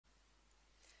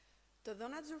Të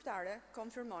dhënat zyrtare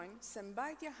konfirmojnë se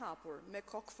mbajtja hapur me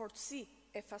kokëfortësi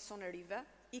e fasonerive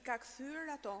I ka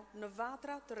kthyer ato në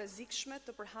vatra të rrezikshme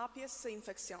të përhapjes së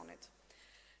infeksionit.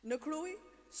 Në Krujë,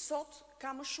 sot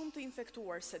ka më shumë të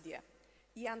infektuar se dje.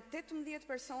 Janë 18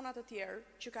 persona të tjerë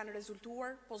që kanë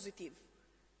rezultuar pozitiv.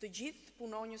 Të gjithë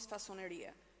punonjës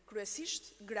fasonerie,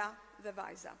 kryesisht gra dhe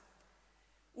vajza.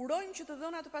 Urojmë që të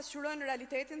dhënat të pasqyrojnë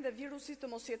realitetin dhe virusi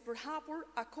të mos jetë përhapur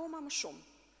akoma më shumë.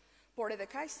 Por edhe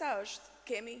kaq sa është,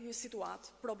 kemi një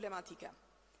situatë problematike.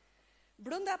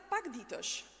 Brenda pak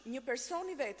ditësh, një person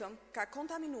I vetëm ka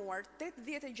kontaminuar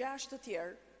 86 të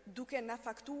tjerë, duke na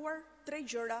faktuar 3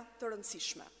 gjëra të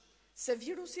rëndësishme. Se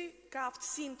virusi ka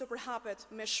aftësinë të përhapet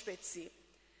me shpejtësi,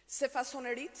 se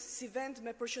fasonerit si vend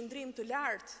me përqendrim të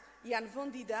lartë janë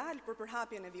vend ideal për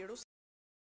përhapjen e virusit,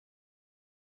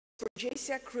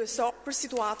 përgjegjësia kryesore për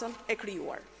situatën e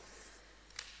krijuar.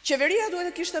 Qeveria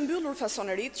duhet të kishte mbyllur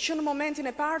fasonerit që në momentin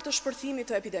e parë të shpërthimit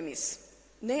të epidemisë.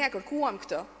 Ne ja kërkuam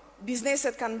këtë,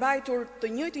 bizneset kanë mbajtur të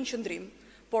njëjtin qëndrim,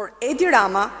 por Edi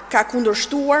Rama ka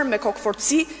kundërshtuar me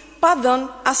kokëfortësi pa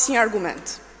dhënë asnjë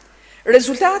argument.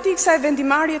 Rezultati I kësaj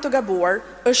vendimarrje të gabuar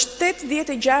është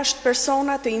 86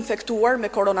 persona të infektuar me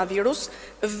koronavirus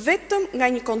vetëm nga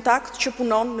një kontakt që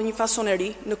punon në një fasoneri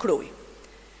në Krujë.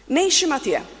 Ne ishim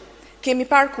atje, kemi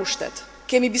parë kushtet,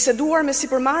 kemi biseduar me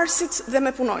sipërmarrësit dhe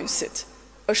me punonjësit.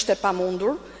 Është e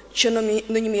pamundur që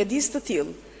në një mjedis të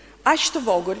tillë, aq të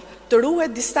vogël, të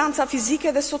ruhet distanca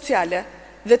fizike dhe sociale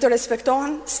dhe të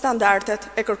respektohen standardet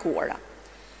e kërkuara.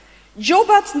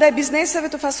 Gjobat ndaj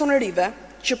bizneseve të fasonerive,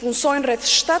 që punsojnë rreth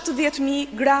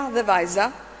 70.000 gra dhe vajza,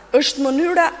 është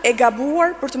mënyra e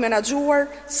gabuar për të menaxhuar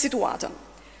situatën.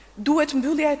 Duhet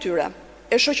mbyllja e tyre,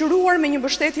 e shoqëruar me një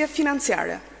mbështetje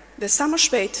financiare, dhe sa më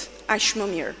shpejt, aq më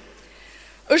mirë.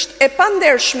 Është e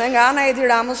pandershme nga ana e Edi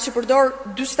Ramës që përdor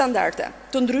 2 standarde,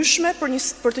 të ndryshme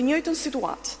për të njëjtën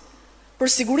situatë. Për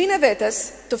sigurinë e vetes,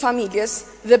 të familjes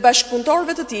dhe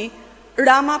bashkëpunëtorëve të tij,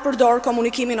 Rama përdor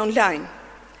komunikimin online,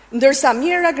 ndërsa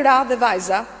mijëra gra dhe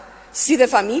vajza, si dhe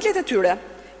familjet e tyre,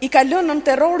 I ka lënë në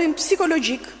terrorin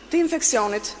psikologjik të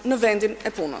infeksionit në vendin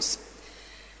e punës.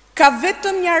 Ka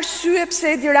vetëm një arsye pse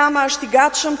Edi Rama është I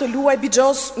gatshëm të luajë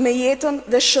bixhoz me jetën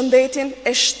dhe shëndetin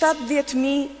e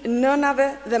 70.000 nënave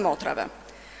dhe motrave.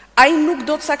 Ai nuk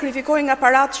do të sakrifikojë nga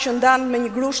parat që ndan me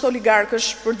një grusht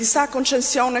oligarkësh për disa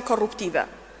koncezione korruptive.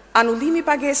 Anullimi I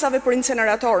pagesave për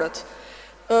inceneratorët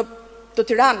të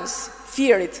Tiranës,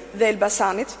 Fierit dhe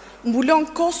Elbasanit mbulon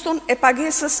koston e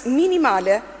pagesës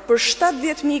minimale për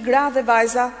 70.000 gra dhe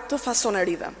vajza të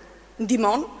fasonerive.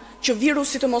 Ndihmon që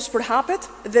virusi të mos përhapet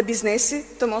dhe biznesi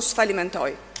të mos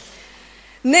falimentoj.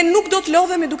 Ne nuk do të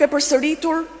lodhemi duke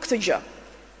përsëritur këtë gjë.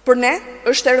 Për ne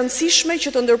është e rëndësishme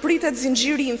që të ndërpritet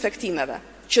zinxhiri I infektimeve,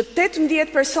 që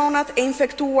 18 personat e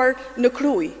infektuar në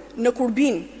Krujë, në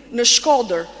Kurbin, në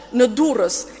Shkodër, në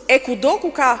Durrës e kudo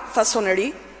ku ka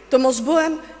fasoneri, të mos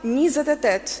bëhen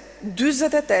 28,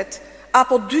 48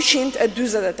 apo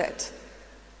 248.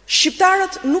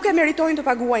 Shqiptarët nuk e meritojnë të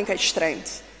paguajnë kaq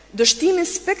shtrenjtë. Dështimin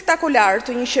spektakolar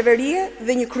të një qeverie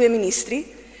dhe një kryeministri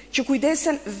që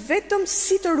kujdesen vetëm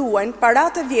si të ruajnë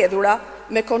paratë e vjedhura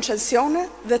me koncesione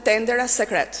dhe tendera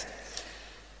sekret.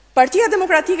 Partia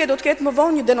Demokratike do të ketë më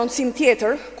vonë një denoncim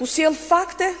tjetër ku sjell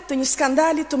fakte të një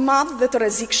skandali të madh dhe të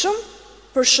rrezikshëm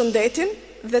për shëndetin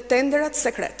dhe tenderat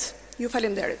sekret. Ju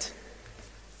falenderit.